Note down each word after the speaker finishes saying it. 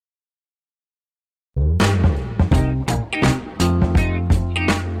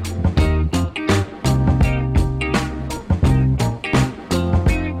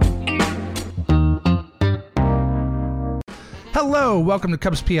Hello, welcome to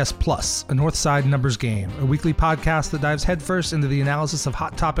CubsPS Plus, a Northside numbers game, a weekly podcast that dives headfirst into the analysis of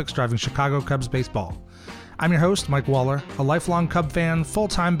hot topics driving Chicago Cubs baseball. I'm your host, Mike Waller, a lifelong Cub fan,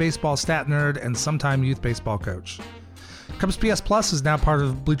 full-time baseball stat nerd, and sometime youth baseball coach. CubsPS Plus is now part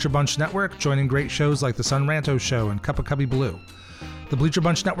of Bleacher Bunch Network, joining great shows like The Sun Ranto Show and Cup of Cubby Blue. The Bleacher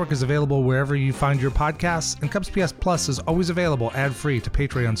Bunch Network is available wherever you find your podcasts, and CubsPS Plus is always available ad-free to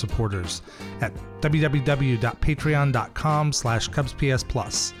Patreon supporters at www.patreon.com/CubsPS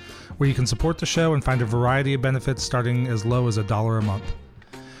Plus, where you can support the show and find a variety of benefits starting as low as $1 a month.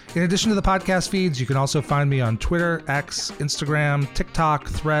 In addition to the podcast feeds, you can also find me on Twitter, X, Instagram, TikTok,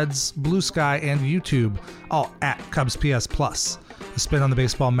 Threads, Blue Sky, and YouTube, all at CubsPS Plus, a spin on the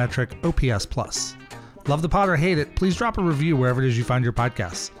baseball metric OPS Plus. Love the pod or hate it, please drop a review wherever it is you find your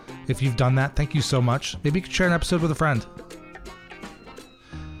podcasts. If you've done that, thank you so much. Maybe you could share an episode with a friend.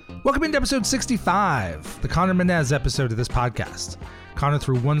 Welcome into episode 65, the Connor Menez episode of this podcast. Connor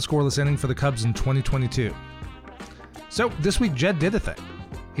threw one scoreless inning for the Cubs in 2022. So this week, Jed did a thing.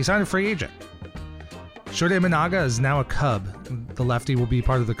 He signed a free agent. Shōta Imanaga is now a Cub. The lefty will be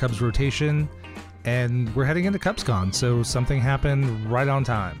part of the Cubs rotation, and we're heading into CubsCon, so something happened right on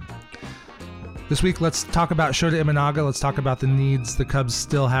time. This week, let's talk about Shōta Imanaga. Let's talk about the needs the Cubs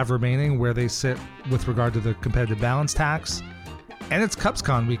still have remaining, where they sit with regard to the competitive balance tax. And it's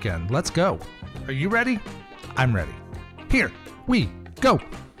CubsCon weekend. Let's go. Are you ready? I'm ready. Here we go.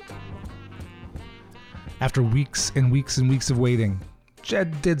 After weeks and weeks and weeks of waiting,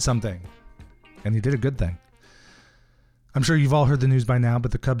 Jed did something. And he did a good thing. I'm sure you've all heard the news by now,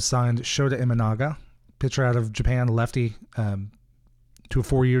 but the Cubs signed Shōta Imanaga, pitcher out of Japan, lefty, to a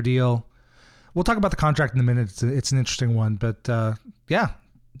 4-year deal. We'll talk about the contract in a minute. It's an interesting one, but yeah,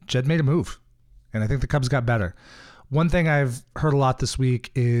 Jed made a move, and I think the Cubs got better. One thing I've heard a lot this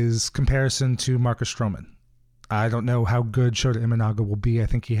week is comparison to Marcus Stroman. I don't know how good Shōta Imanaga will be. I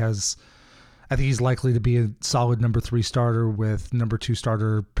think he's likely to be a solid number 3 starter with number 2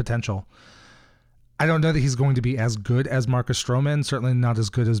 starter potential. I don't know that he's going to be as good as Marcus Stroman, certainly not as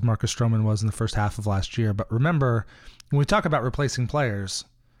good as Marcus Stroman was in the first half of last year. But remember, when we talk about replacing players,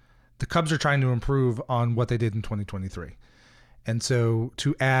 the Cubs are trying to improve on what they did in 2023. And so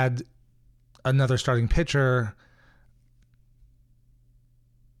to add another starting pitcher,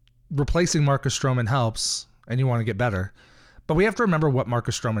 replacing Marcus Stroman helps, and you want to get better. But we have to remember what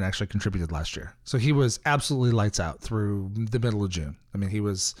Marcus Stroman actually contributed last year. So he was absolutely lights out through the middle of June. I mean, he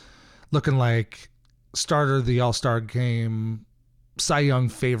was looking like starter of the All-Star game, Cy Young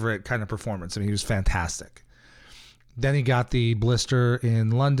favorite kind of performance. I mean, he was fantastic. Then he got the blister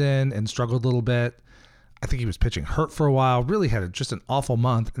in London and struggled a little bit. I think he was pitching hurt for a while, really had just an awful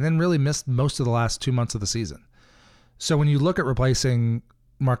month, and then really missed most of the last 2 months of the season. So when you look at replacing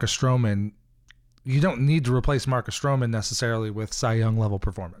Marcus Stroman, you don't need to replace Marcus Stroman necessarily with Cy Young level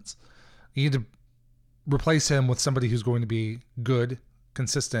performance. You need to replace him with somebody who's going to be good,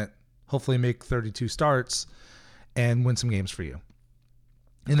 consistent, hopefully make 32 starts, and win some games for you.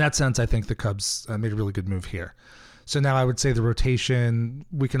 In that sense, I think the Cubs made a really good move here. So now I would say the rotation,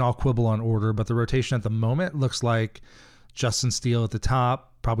 we can all quibble on order, but the rotation at the moment looks like Justin Steele at the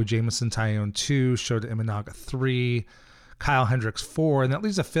top, probably Jameson Taillon 2, Shōta Imanaga 3, Kyle Hendricks 4, and that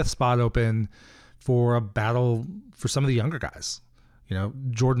leaves a 5th spot open for a battle for some of the younger guys. You know,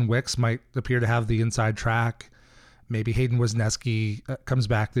 Jordan Wicks might appear to have the inside track. Maybe Hayden Wesneski comes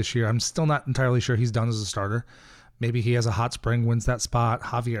back this year. I'm still not entirely sure he's done as a starter. Maybe he has a hot spring, wins that spot.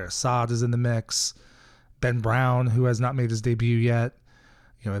 Javier Assad is in the mix. Ben Brown, who has not made his debut yet.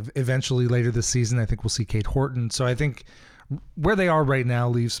 You know, eventually later this season, I think we'll see Cade Horton. So I think where they are right now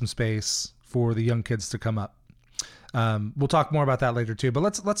leaves some space for the young kids to come up. We'll talk more about that later too, but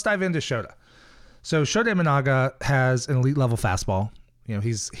let's dive into Shōta. So Shōta Imanaga has an elite level fastball. You know,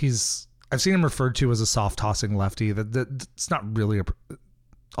 he's I've seen him referred to as a soft tossing lefty. That's not really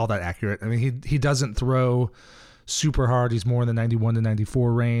all that accurate. I mean, he doesn't throw super hard. He's more in the 91 to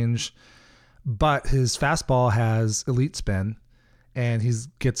 94 range. But his fastball has elite spin, and he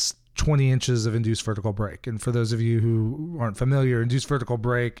gets 20 inches of induced vertical break. And for those of you who aren't familiar, induced vertical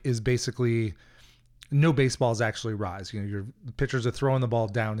break is basically no baseballs actually rise. You know, your pitchers are throwing the ball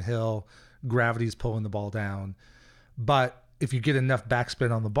downhill, gravity's pulling the ball down. But if you get enough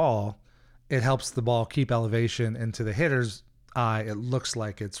backspin on the ball, it helps the ball keep elevation, and to the hitter's eye, it looks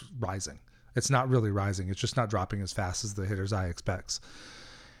like it's rising. It's not really rising. It's just not dropping as fast as the hitter's eye expects.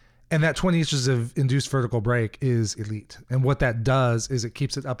 And that 20 inches of induced vertical break is elite. And what that does is it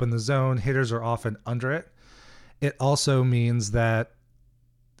keeps it up in the zone. Hitters are often under it. It also means that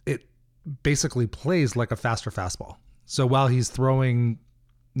it basically plays like a faster fastball. So while he's throwing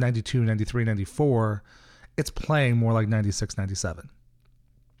 92, 93, 94, it's playing more like 96, 97.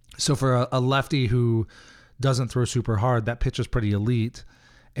 So for a lefty who doesn't throw super hard, that pitch is pretty elite,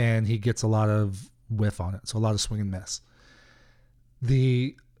 and he gets a lot of whiff on it, so a lot of swing and miss.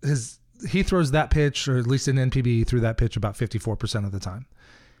 He throws that pitch, or at least in NPB, he threw that pitch about 54% of the time.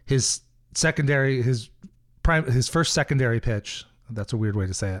 His first secondary pitch, that's a weird way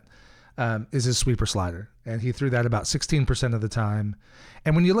to say it, is his sweeper slider, and he threw that about 16% of the time.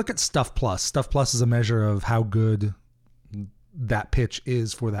 And when you look at Stuff Plus is a measure of how good that pitch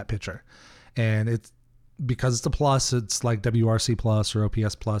is for that pitcher, and it's because it's a plus, it's like WRC plus or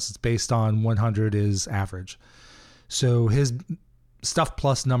OPS plus. It's based on 100 is average. So his Stuff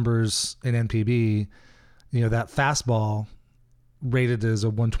Plus numbers in NPB, that fastball rated as a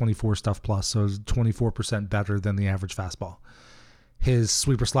 124 Stuff Plus, so it's 24% better than the average fastball. His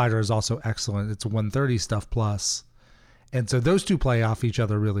sweeper slider is also excellent. It's a 130 Stuff Plus. And so those two play off each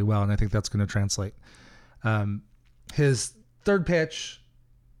other really well, and I think that's going to translate. His third pitch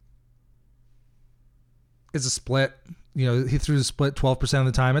is a split. He threw the split 12% of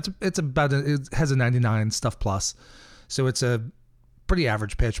the time. It has a 99 Stuff Plus. So it's a pretty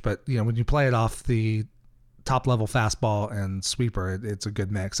average pitch, but when you play it off the top level fastball and sweeper, it's a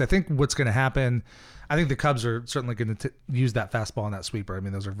good mix. I think what's going to happen, I think the Cubs are certainly going to use that fastball and that sweeper. I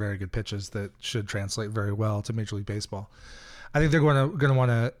mean, those are very good pitches that should translate very well to Major League Baseball. I think they're going to want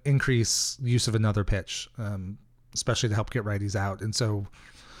to increase use of another pitch, especially to help get righties out. And so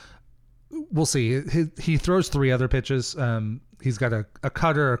we'll see. He throws three other pitches. He's got a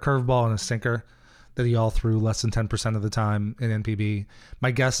cutter, a curveball, and a sinker that he all threw less than 10% of the time in NPB.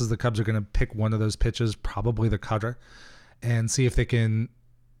 My guess is the Cubs are going to pick one of those pitches, probably the cutter, and see if they can,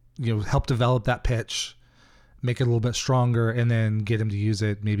 help develop that pitch, make it a little bit stronger, and then get him to use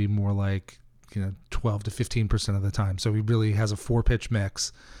it maybe more like, 12 to 15% of the time. So he really has a 4-pitch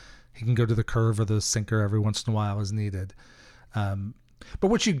mix. He can go to the curve or the sinker every once in a while as needed. But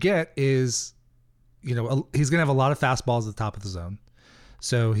what you get is, he's going to have a lot of fastballs at the top of the zone.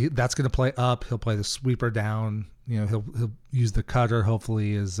 So that's going to play up. He'll play the sweeper down. He'll use the cutter,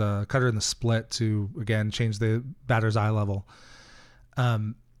 hopefully, as cutter in the split to, again, change the batter's eye level.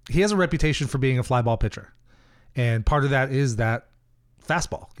 He has a reputation for being a fly ball pitcher. And part of that is that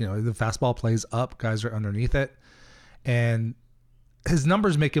fastball. The fastball plays up. Guys are underneath it. And his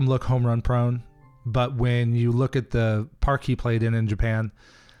numbers make him look home run prone. But when you look at the park he played in Japan,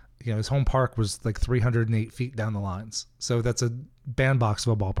 his home park was like 308 feet down the lines. So that's a bandbox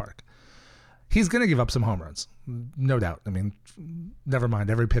of a ballpark. He's going to give up some home runs, no doubt. I mean, never mind,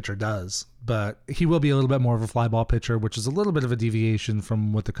 every pitcher does. But he will be a little bit more of a fly ball pitcher, which is a little bit of a deviation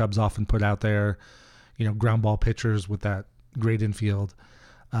from what the Cubs often put out there, ground ball pitchers with that great infield.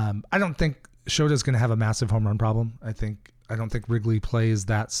 I don't think Shōta's going to have a massive home run problem. I don't think Wrigley plays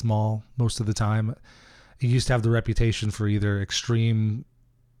that small most of the time. He used to have the reputation for either extreme,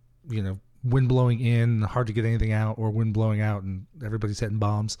 wind blowing in, hard to get anything out, or wind blowing out and everybody's hitting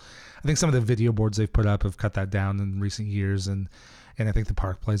bombs. I think some of the video boards they've put up have cut that down in recent years, and I think the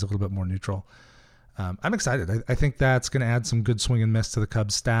park plays a little bit more neutral. I'm excited. I think that's going to add some good swing and miss to the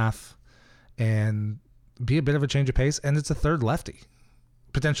Cubs staff and be a bit of a change of pace. And it's a third lefty,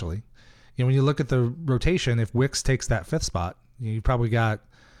 potentially. When you look at the rotation, if Wicks takes that fifth spot, you probably got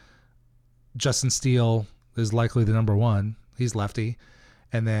Justin Steele is likely the number one. He's lefty.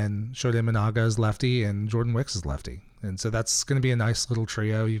 And then Shōta Imanaga is lefty and Jordan Wicks is lefty. And so that's going to be a nice little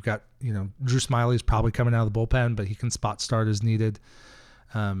trio. You've got, Drew Smiley's probably coming out of the bullpen, but he can spot start as needed.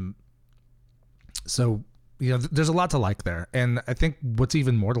 So, there's a lot to like there. And I think what's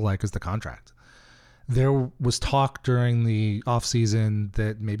even more to like is the contract. There was talk during the offseason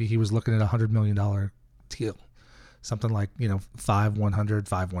that maybe he was looking at $100 million deal, something like, 5-100,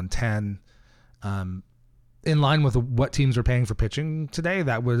 5-110. In line with what teams are paying for pitching today,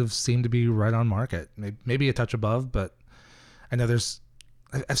 that would have seemed to be right on market. Maybe a touch above, but I know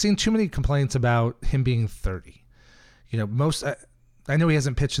I've seen too many complaints about him being 30. I know he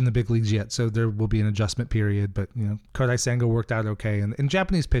hasn't pitched in the big leagues yet, so there will be an adjustment period, but, Kodai Senga worked out okay. And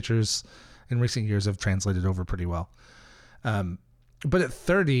Japanese pitchers in recent years have translated over pretty well. But at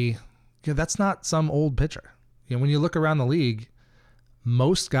 30, that's not some old pitcher. When you look around the league,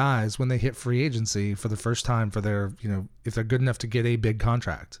 most guys, when they hit free agency for the first time for their, if they're good enough to get a big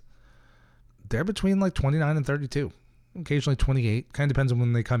contract, they're between like 29 and 32, occasionally 28, kind of depends on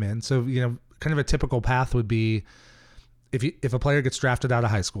when they come in. So, kind of a typical path would be if a player gets drafted out of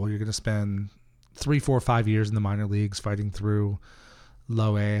high school, you're going to spend 3, 4, 5 years in the minor leagues fighting through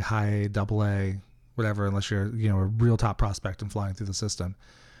low A, high A, double A, whatever, unless you're, a real top prospect and flying through the system.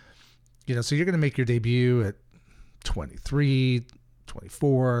 So you're going to make your debut at 23,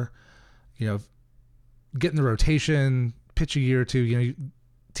 24, get in the rotation, pitch a year or two.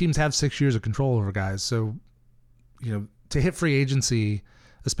 Teams have 6 years of control over guys. So, to hit free agency,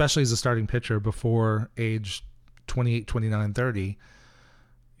 especially as a starting pitcher before age 28, 29, 30,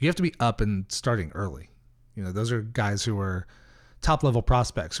 you have to be up and starting early. Those are guys who are top level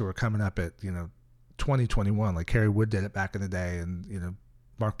prospects who are coming up at, 2021, like Kerry Wood did it back in the day. And,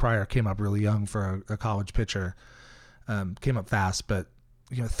 Mark Pryor came up really young for a college pitcher, came up fast, but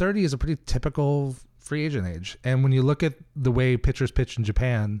 30 is a pretty typical free agent age. And when you look at the way pitchers pitch in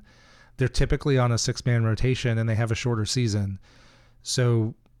Japan, they're typically on a 6-man rotation and they have a shorter season.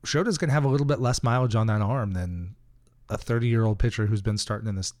 So Shōta's going to have a little bit less mileage on that arm than a 30-year-old pitcher who's been starting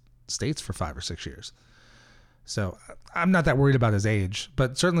in the States for 5 or 6 years. So I'm not that worried about his age,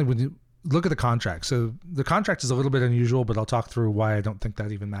 but certainly when you look at the contract. So the contract is a little bit unusual, but I'll talk through why I don't think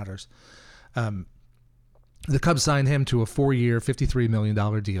that even matters. The Cubs signed him to a 4-year, $53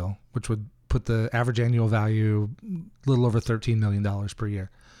 million deal, which would put the average annual value a little over $13 million per year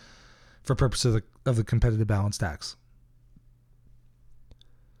for purpose of the competitive balance tax.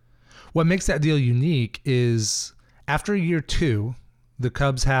 What makes that deal unique is after year 2, the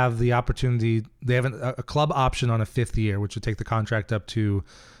Cubs have the opportunity. They have a club option on a 5th year, which would take the contract up to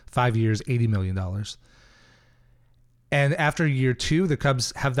 5 years, $80 million. And after year 2, the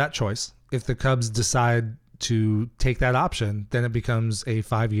Cubs have that choice. If the Cubs decide to take that option, then it becomes a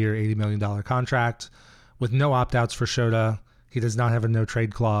 5-year, $80 million contract with no opt-outs for Shōta. He does not have a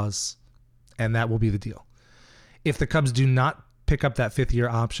no-trade clause, and that will be the deal. If the Cubs do not pick up that 5th year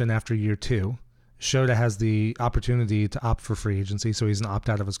option after year 2, Shōta has the opportunity to opt for free agency, so he's an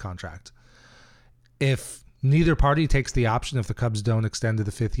opt-out of his contract. If neither party takes the option, if the Cubs don't extend to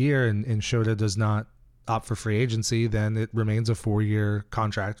the 5th year and Shōta does not opt for free agency, then it remains a 4-year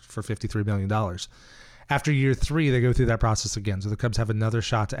contract for $53 million. After year 3, they go through that process again. So the Cubs have another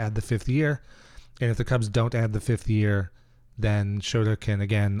shot to add the 5th year. And if the Cubs don't add the 5th year, then Shōta can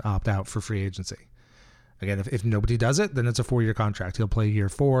again opt out for free agency. Again, if nobody does it, then it's a 4-year contract. He'll play year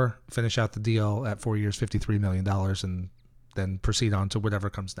 4, finish out the deal at 4 years, $53 million, and then proceed on to whatever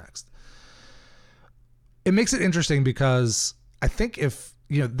comes next. It makes it interesting because I think if,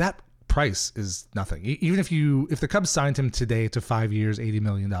 that price is nothing. Even if the Cubs signed him today to 5 years, $80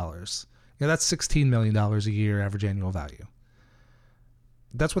 million, that's $16 million a year average annual value.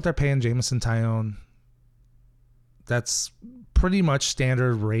 That's what they're paying Jameson Taillon. That's pretty much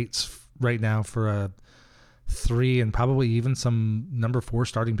standard rates right now for a 3 and probably even some number 4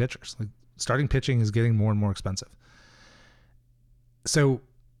 starting pitchers. Like, starting pitching is getting more and more expensive. So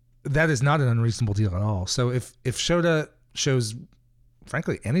that is not an unreasonable deal at all. So if Shōta shows,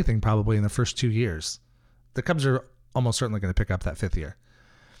 frankly, anything probably in the first 2 years, the Cubs are almost certainly going to pick up that 5th year.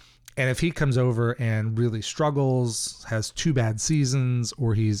 And if he comes over and really struggles, has 2 bad seasons,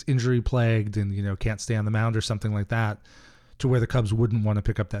 or he's injury plagued and, can't stay on the mound or something like that, to where the Cubs wouldn't want to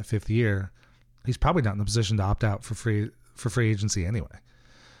pick up that 5th year, he's probably not in a position to opt out for free agency anyway.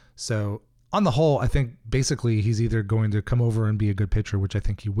 So on the whole, I think basically he's either going to come over and be a good pitcher, which I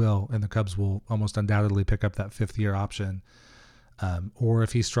think he will, and the Cubs will almost undoubtedly pick up that 5th year option. Or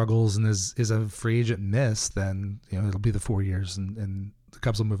if he struggles and is a free agent miss, then it'll be the 4 years and the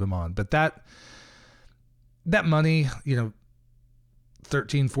Cubs will move him on. But that money, $13,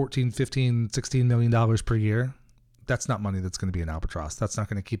 $14, $15, $16 million per year, that's not money that's going to be an albatross. That's not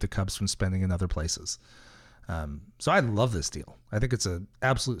going to keep the Cubs from spending in other places. So I love this deal. I think it's an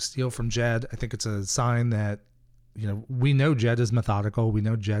absolute steal from Jed. I think it's a sign that, we know Jed is methodical. We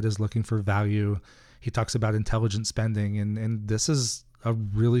know Jed is looking for value. He talks about intelligent spending, and this is a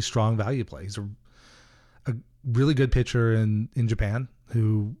really strong value play. He's a really good pitcher in Japan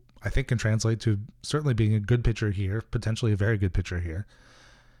who I think can translate to certainly being a good pitcher here, potentially a very good pitcher here.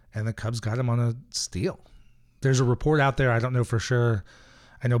 And the Cubs got him on a steal. There's a report out there. I don't know for sure.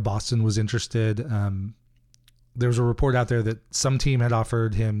 I know Boston was interested. There was a report out there that some team had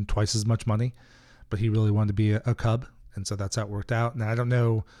offered him twice as much money, but he really wanted to be a Cub. And so that's how it worked out. And I don't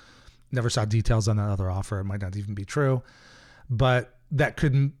know, never saw details on that other offer. It might not even be true, but that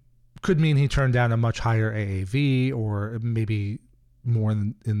could mean he turned down a much higher AAV, or maybe more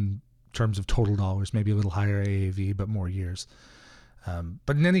in terms of total dollars, maybe a little higher AAV, but more years.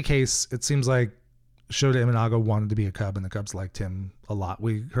 But in any case, it seems like Shōta Imanaga wanted to be a Cub, and the Cubs liked him a lot.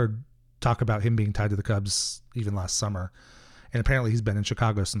 We heard talk about him being tied to the Cubs even last summer, and apparently he's been in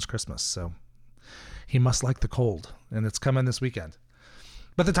Chicago since Christmas, so he must like the cold, and it's coming this weekend.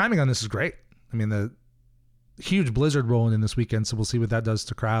 But the timing on this is great. I mean, the huge blizzard rolling in this weekend, so we'll see what that does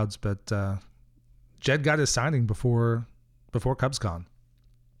to crowds. But Jed got his signing before CubsCon.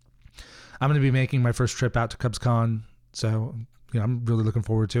 I'm going to be making my first trip out to CubsCon, so I'm really looking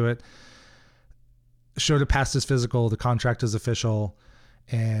forward to it. Shōta passed his physical. The contract is official,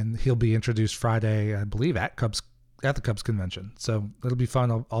 and he'll be introduced Friday, I believe, at the Cubs convention. So it'll be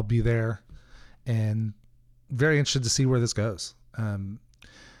fun. I'll be there, and very interested to see where this goes, and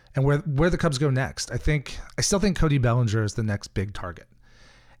where the Cubs go next. I still think Cody Bellinger is the next big target.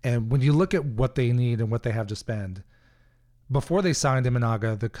 And when you look at what they need and what they have to spend, before they signed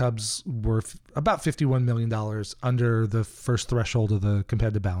Imanaga, the Cubs were about $51 million under the first threshold of the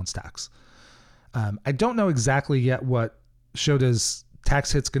competitive balance tax. I don't know exactly yet what Shōta's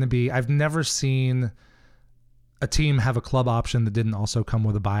tax hit's going to be. I've never seen a team have a club option that didn't also come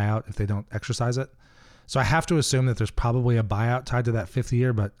with a buyout if they don't exercise it. So I have to assume that there's probably a buyout tied to that fifth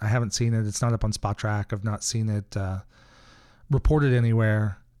year, but I haven't seen it. It's not up on Spot Track. I've not seen it reported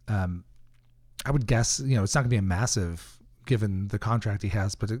anywhere. I would guess, it's not going to be a massive given the contract he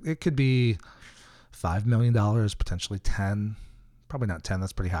has, but it could be $5 million, potentially 10. Probably not 10.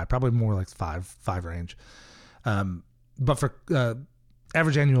 That's pretty high. Probably more like five range. But for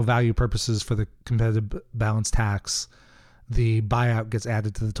average annual value purposes for the competitive balance tax, the buyout gets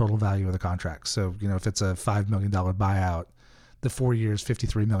added to the total value of the contract. So, if it's a $5 million buyout, the 4 years,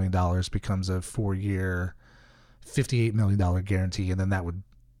 $53 million becomes a 4-year, $58 million guarantee. And then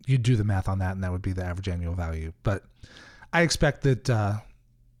you'd do the math on that, and that would be the average annual value. But I expect that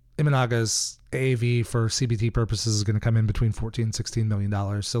Imanaga's AAV for CBT purposes is going to come in between $14 and $16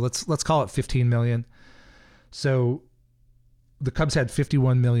 million. So let's call it $15 million. So the Cubs had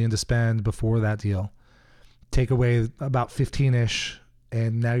 $51 million to spend before that deal. Take away about 15-ish,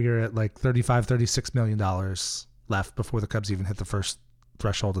 and now you're at like $35, $36 million left before the Cubs even hit the first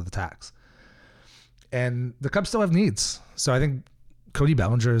threshold of the tax. And the Cubs still have needs. So I think Cody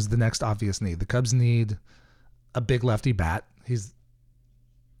Bellinger is the next obvious need. The Cubs need a big lefty bat. He's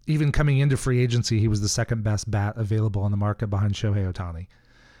even coming into free agency, he was the second best bat available on the market behind Shohei Ohtani.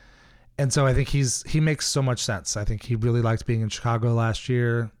 And so I think he makes so much sense. I think he really liked being in Chicago last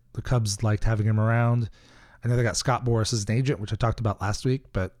year. The Cubs liked having him around. I know they got Scott Boras as an agent, which I talked about last week,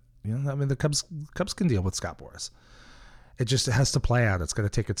 but the Cubs can deal with Scott Boras. It has to play out. It's going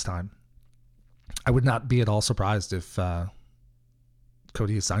to take its time. I would not be at all surprised if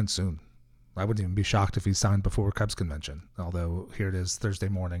Cody is signed soon. I wouldn't even be shocked if he's signed before Cubs convention, although here it is Thursday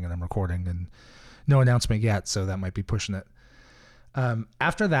morning and I'm recording and no announcement yet, so that might be pushing it.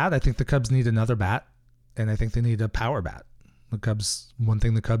 After that, I think the Cubs need another bat, and I think they need a power bat. One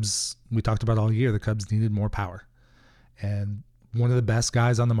thing the Cubs, we talked about all year, the Cubs needed more power. And one of the best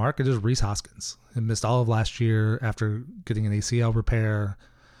guys on the market is Rhys Hoskins. He missed all of last year after getting an ACL repair.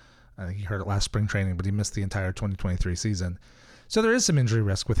 I think he hurt it last spring training, but he missed the entire 2023 season. So there is some injury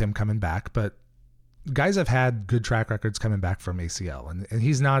risk with him coming back, but guys have had good track records coming back from ACL. And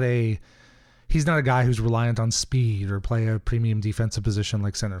he's not a guy who's reliant on speed or play a premium defensive position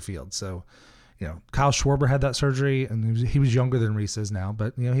like center field. So, Kyle Schwarber had that surgery, and he was younger than Rhys is now,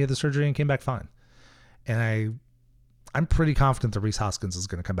 but he had the surgery and came back fine. And I'm pretty confident that Rhys Hoskins is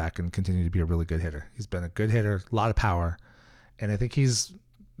going to come back and continue to be a really good hitter. He's been a good hitter, a lot of power, and I think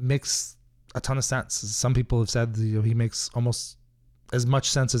makes a ton of sense. Some people have said he makes almost as much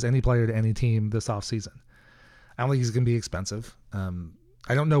sense as any player to any team this offseason. I don't think he's going to be expensive.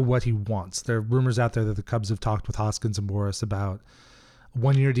 I don't know what he wants. There are rumors out there that the Cubs have talked with Hoskins and Boras about a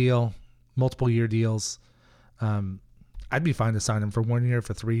 1-year deal, multiple year deals. I'd be fine to sign him for 1 year,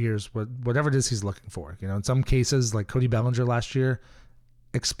 for 3 years, whatever it is he's looking for. In some cases, like Cody Bellinger last year,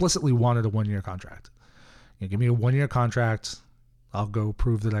 explicitly wanted a 1-year contract. Give me a 1-year contract. I'll go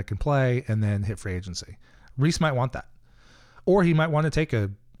prove that I can play and then hit free agency. Rhys might want that. Or he might want to take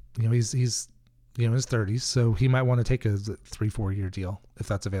he's in his 30s, so he might want to take a 3-4 year deal if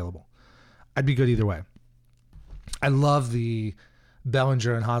that's available. I'd be good either way. I love the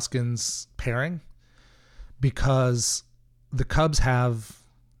Bellinger and Hoskins pairing because the Cubs have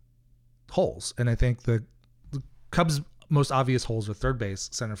holes, and I think the Cubs' most obvious holes are third base,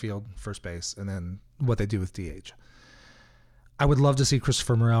 center field, first base, and then what they do with DH. I would love to see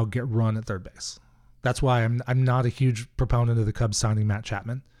Christopher Morel get run at third base. That's why I'm not a huge proponent of the Cubs signing Matt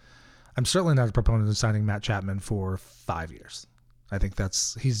Chapman. I'm certainly not a proponent of signing Matt Chapman for 5 years. I think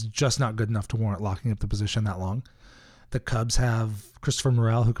he's just not good enough to warrant locking up the position that long. The Cubs have Christopher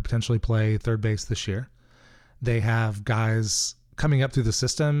Morel, who could potentially play third base this year. They have guys coming up through the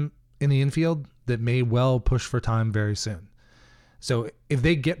system in the infield that may well push for time very soon. So if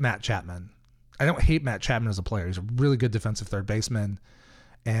they get Matt Chapman, I don't hate Matt Chapman as a player. He's a really good defensive third baseman.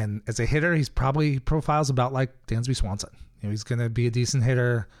 And as a hitter, he's probably profiles about like Dansby Swanson. He's going to be a decent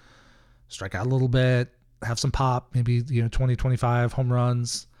hitter, strike out a little bit, have some pop, maybe 20, 25 home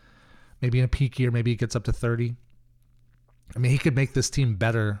runs. Maybe in a peak year, maybe he gets up to 30. I mean, he could make this team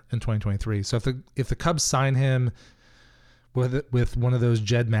better in 2023. So if the Cubs sign him with one of those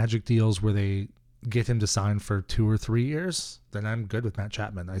Jed Magic deals where they get him to sign for 2 or 3 years, then I'm good with Matt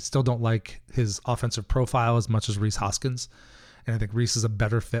Chapman. I still don't like his offensive profile as much as Rhys Hoskins, and I think Rhys is a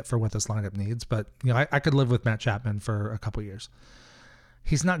better fit for what this lineup needs. But I could live with Matt Chapman for a couple years.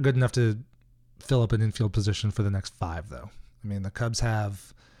 He's not good enough to fill up an infield position for the next 5, though. I mean, the Cubs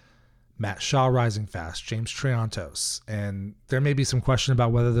have Matt Shaw rising fast, James Triantos, and there may be some question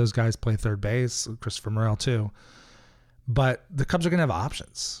about whether those guys play third base, Christopher Morel too. But the Cubs are going to have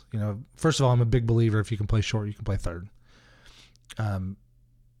options. First of all, I'm a big believer if you can play short, you can play third.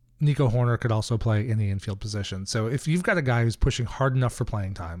 Nico Horner could also play any infield position. So if you've got a guy who's pushing hard enough for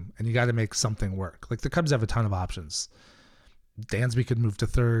playing time and you got to make something work, like the Cubs have a ton of options. Dansby could move to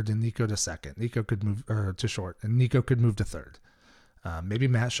third and Nico to second. Nico could move to short and Nico could move to third. Maybe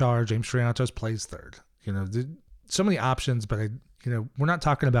Matt Shaw or James Triantos plays third. So many options, but we're not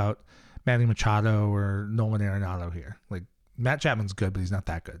talking about Manny Machado or Nolan Arenado here. Like, Matt Chapman's good, but he's not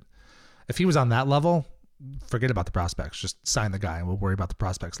that good. If he was on that level, forget about the prospects. Just sign the guy and we'll worry about the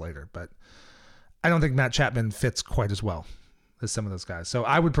prospects later. But I don't think Matt Chapman fits quite as well as some of those guys. So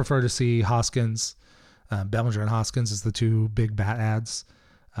I would prefer to see Hoskins, Bellinger and Hoskins as the 2 big bat ads.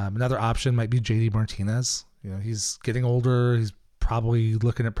 Another option might be JD Martinez. He's getting older. He's probably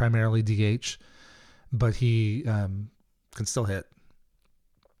looking at primarily DH, but he can still hit.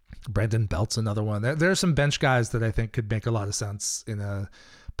 Brandon Belt's another one. There are some bench guys that I think could make a lot of sense in a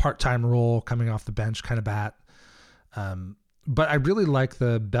part-time role, coming off the bench kind of bat. But I really like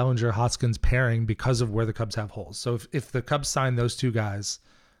the Bellinger-Hoskins pairing because of where the Cubs have holes. So if the Cubs sign those 2 guys,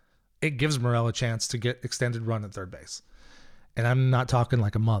 it gives Morel a chance to get extended run at third base. And I'm not talking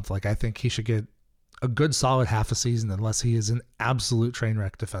like a month. Like, I think he should get a good solid half a season unless he is an absolute train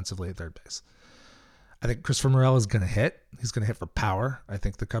wreck defensively at third base. I think Christopher Morel is going to hit. He's going to hit for power. I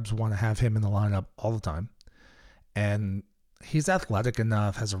think the Cubs want to have him in the lineup all the time. And he's athletic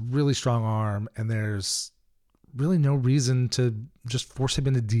enough, has a really strong arm, and there's really no reason to just force him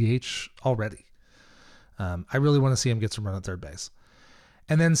into DH already. I really want to see him get some run at third base.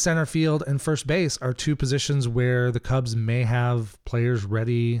 And then center field and first base are 2 positions where the Cubs may have players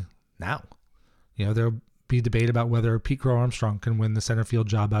ready now. There'll be debate about whether Pete Crow Armstrong can win the center field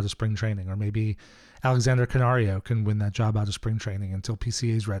job out of spring training, or maybe Alexander Canario can win that job out of spring training until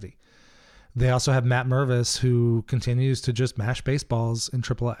PCA is ready. They also have Matt Mervis, who continues to just mash baseballs in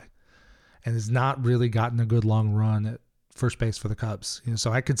AAA and has not really gotten a good long run at first base for the Cubs.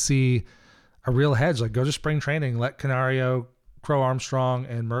 So I could see a real hedge, like go to spring training, let Canario, Crow Armstrong,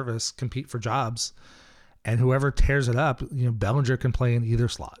 and Mervis compete for jobs, and whoever tears it up, Bellinger can play in either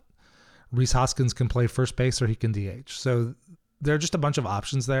slot. Rhys Hoskins can play first base or he can DH. So there are just a bunch of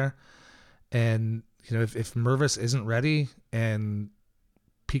options there. And, if Mervis isn't ready and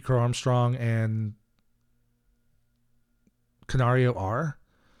Pete Crow Armstrong and Canario are,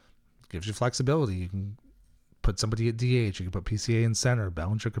 gives you flexibility. You can put somebody at DH. You can put PCA in center.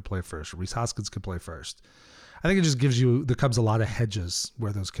 Bellinger could play first. Rhys Hoskins could play first. I think it just gives you the Cubs a lot of hedges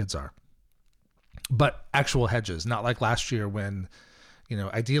where those kids are. But actual hedges, not like last year when,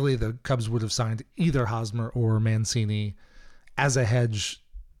 ideally the Cubs would have signed either Hosmer or Mancini as a hedge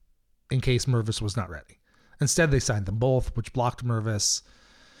in case Mervis was not ready. Instead, they signed them both, which blocked Mervis.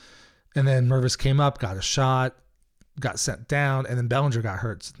 And then Mervis came up, got a shot, got sent down, and then Bellinger got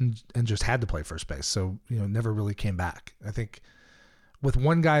hurt and just had to play first base. So, never really came back. I think with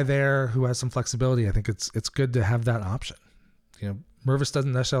one guy there who has some flexibility, I think it's good to have that option. Mervis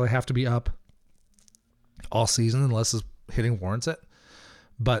doesn't necessarily have to be up all season unless his hitting warrants it.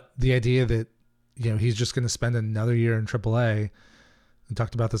 But the idea that, he's just going to spend another year in AAA, we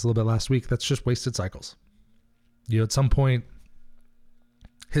talked about this a little bit last week, that's just wasted cycles. At some point,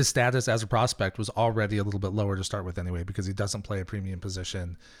 his status as a prospect was already a little bit lower to start with anyway, because he doesn't play a premium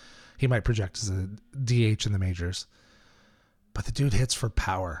position. He might project as a DH in the majors. But the dude hits for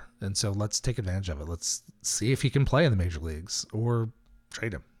power, and so let's take advantage of it. Let's see if he can play in the major leagues or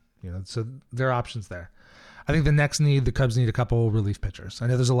trade him. So there are options there. I think the next need, the Cubs need a couple relief pitchers. I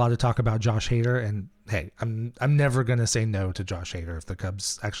know there's a lot of talk about Josh Hader, and hey, I'm never going to say no to Josh Hader if the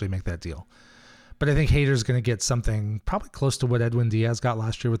Cubs actually make that deal. But I think Hader's going to get something probably close to what Edwin Diaz got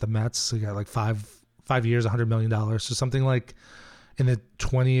last year with the Mets. He got like five years, $100 million, so something like in the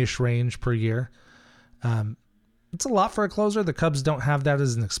 20-ish range per year. It's a lot for a closer. The Cubs don't have that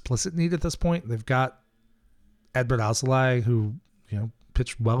as an explicit need at this point. They've got Edward Alzolay, who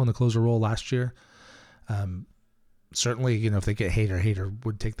pitched well in the closer role last year. Certainly, if they get Hader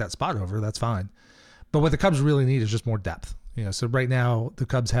would take that spot over. That's fine. But what the Cubs really need is just more depth. So right now the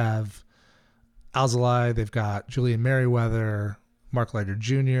Cubs have Alzolay. They've got Julian Merriweather, Mark Leiter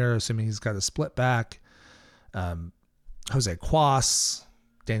Jr., assuming he's got a split back. Jose Quas,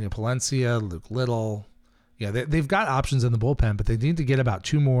 Daniel Palencia, Luke Little. Yeah, they've got options in the bullpen, but they need to get about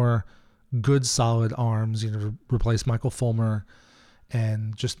 2 more good, solid arms, to replace Michael Fulmer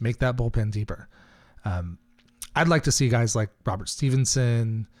and just make that bullpen deeper. I'd like to see guys like Robert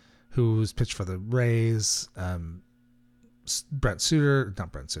Stevenson, who's pitched for the Rays, Suter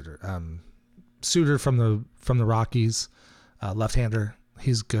from the Rockies, left-hander.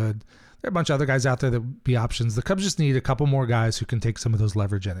 He's good. There are a bunch of other guys out there that would be options. The Cubs just need a couple more guys who can take some of those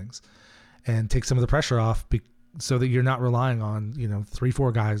leverage innings and take some of the pressure off so that you're not relying on,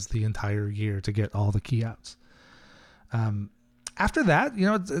 3-4 guys the entire year to get all the key outs. After that,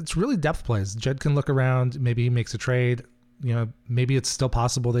 it's really depth plays. Jed can look around. Maybe he makes a trade. Maybe it's still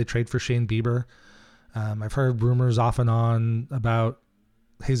possible they trade for Shane Bieber. I've heard rumors off and on about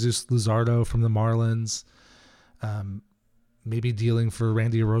Jesus Luzardo from the Marlins. Maybe dealing for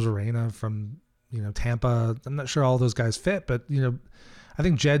Randy Arozarena from, Tampa. I'm not sure all those guys fit, but, I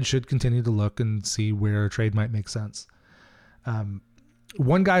think Jed should continue to look and see where a trade might make sense.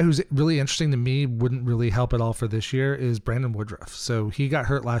 One guy who's really interesting to me, wouldn't really help at all for this year, is Brandon Woodruff. So he got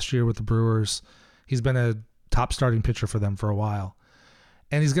hurt last year with the Brewers. He's been a top starting pitcher for them for a while.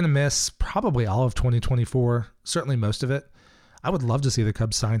 And he's going to miss probably all of 2024, certainly most of it. I would love to see the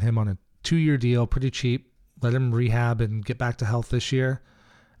Cubs sign him on a 2-year deal, pretty cheap, let him rehab and get back to health this year.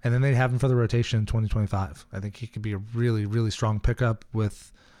 And then they'd have him for the rotation in 2025. I think he could be a really, really strong pickup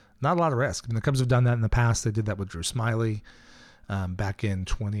with not a lot of risk. I mean, the Cubs have done that in the past. They did that with Drew Smyly. Back in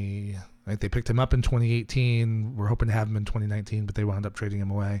I think they picked him up in 2018. We're hoping to have him in 2019, but they wound up trading him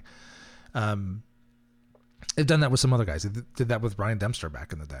away. They've done that with some other guys. They did that with Ryan Dempster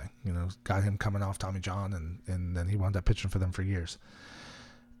back in the day. Got him coming off Tommy John, and then he wound up pitching for them for years.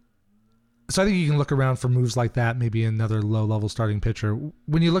 So I think you can look around for moves like that, maybe another low-level starting pitcher.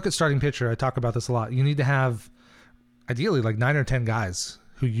 When you look at starting pitcher, I talk about this a lot. You need to have, ideally, like 9 or 10 guys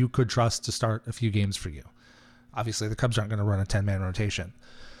who you could trust to start a few games for you. Obviously, the Cubs aren't going to run a 10-man rotation.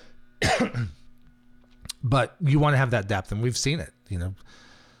 But you want to have that depth, and we've seen it.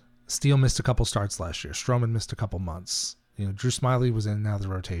 Steele missed a couple starts last year. Stroman missed a couple months. Drew Smyly was in and out of the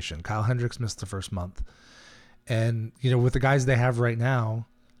rotation. Kyle Hendricks missed the first month. And, with the guys they have right now,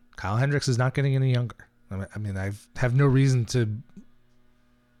 Kyle Hendricks is not getting any younger. I mean, I have no reason to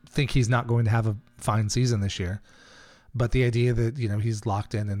think he's not going to have a fine season this year. But the idea that, he's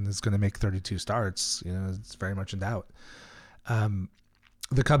locked in and is going to make 32 starts, it's very much in doubt.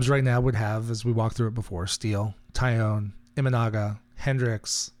 The Cubs right now would have, as we walked through it before, Steele, Tyone, Imanaga,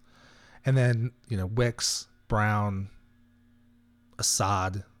 Hendricks, and then, Wicks, Brown,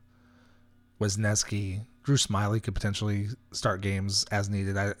 Assad, Wisniewski. Drew Smyly could potentially start games as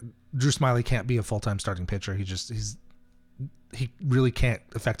needed. Drew Smyly can't be a full-time starting pitcher. He really can't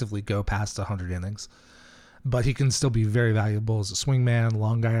effectively go past 100 innings. But he can still be very valuable as a swingman,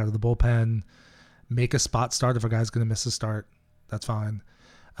 long guy out of the bullpen, make a spot start if a guy's going to miss a start. That's fine.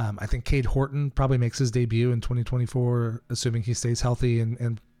 I think Cade Horton probably makes his debut in 2024, assuming he stays healthy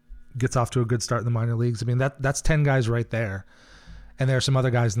and gets off to a good start in the minor leagues. I mean, that's 10 guys right there. And there are some other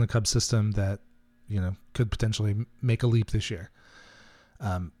guys in the Cubs system that, could potentially make a leap this year.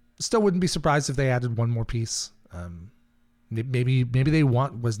 Still wouldn't be surprised if they added one more piece. Maybe they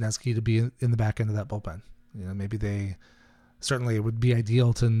want Wisniewski to be in the back end of that bullpen. Maybe certainly it would be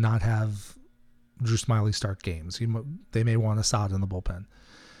ideal to not have Drew Smyly start games. They may want Assad in the bullpen,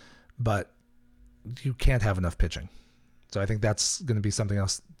 but you can't have enough pitching. So I think that's going to be something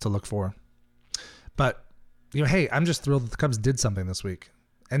else to look for. But, hey, I'm just thrilled that the Cubs did something this week.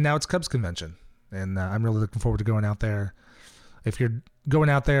 And now it's Cubs convention. And I'm really looking forward to going out there. If you're going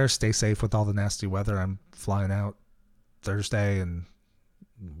out there, stay safe with all the nasty weather. I'm flying out Thursday and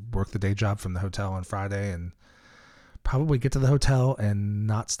work the day job from the hotel on Friday and probably get to the hotel and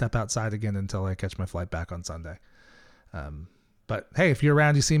not step outside again until I catch my flight back on Sunday. But hey, if you're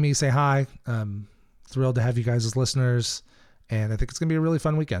around, you see me, say hi. Thrilled to have you guys as listeners, and I think it's going to be a really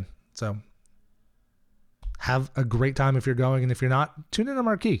fun weekend. So have a great time if you're going, and if you're not, tune in to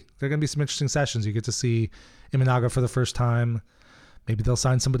Marquee. There are going to be some interesting sessions. You get to see Imanaga for the first time. Maybe they'll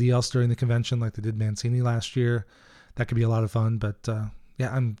sign somebody else during the convention like they did Mancini last year. That could be a lot of fun, but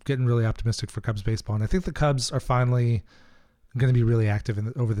yeah, I'm getting really optimistic for Cubs baseball, and I think the Cubs are finally going to be really active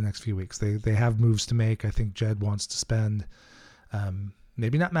over the next few weeks. They have moves to make. I think Jed wants to spend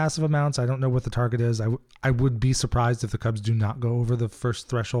maybe not massive amounts. I don't know what the target is. I would be surprised if the Cubs do not go over the first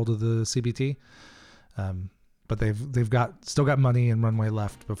threshold of the CBT, but they've still got money and runway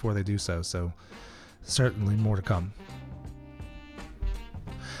left before they do so. So certainly more to come.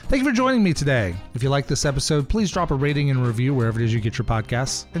 Thank you for joining me today. If you like this episode, please drop a rating and review wherever it is you get your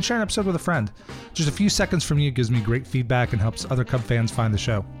podcasts, and share an episode with a friend. Just a few seconds from you gives me great feedback and helps other Cub fans find the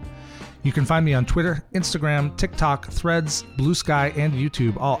show. You can find me on Twitter, Instagram, TikTok, Threads, Blue Sky, and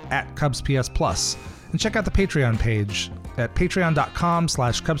YouTube, all at CubsPS+. And check out the Patreon page at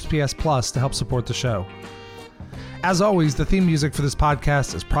patreon.com/CubsPS+ to help support the show. As always, the theme music for this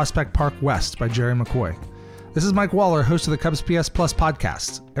podcast is Prospect Park West by Jerry McCoy. This is Mike Waller, host of the CubsPS+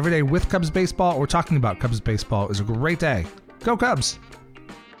 podcast. Every day with Cubs baseball or talking about Cubs baseball is a great day. Go Cubs!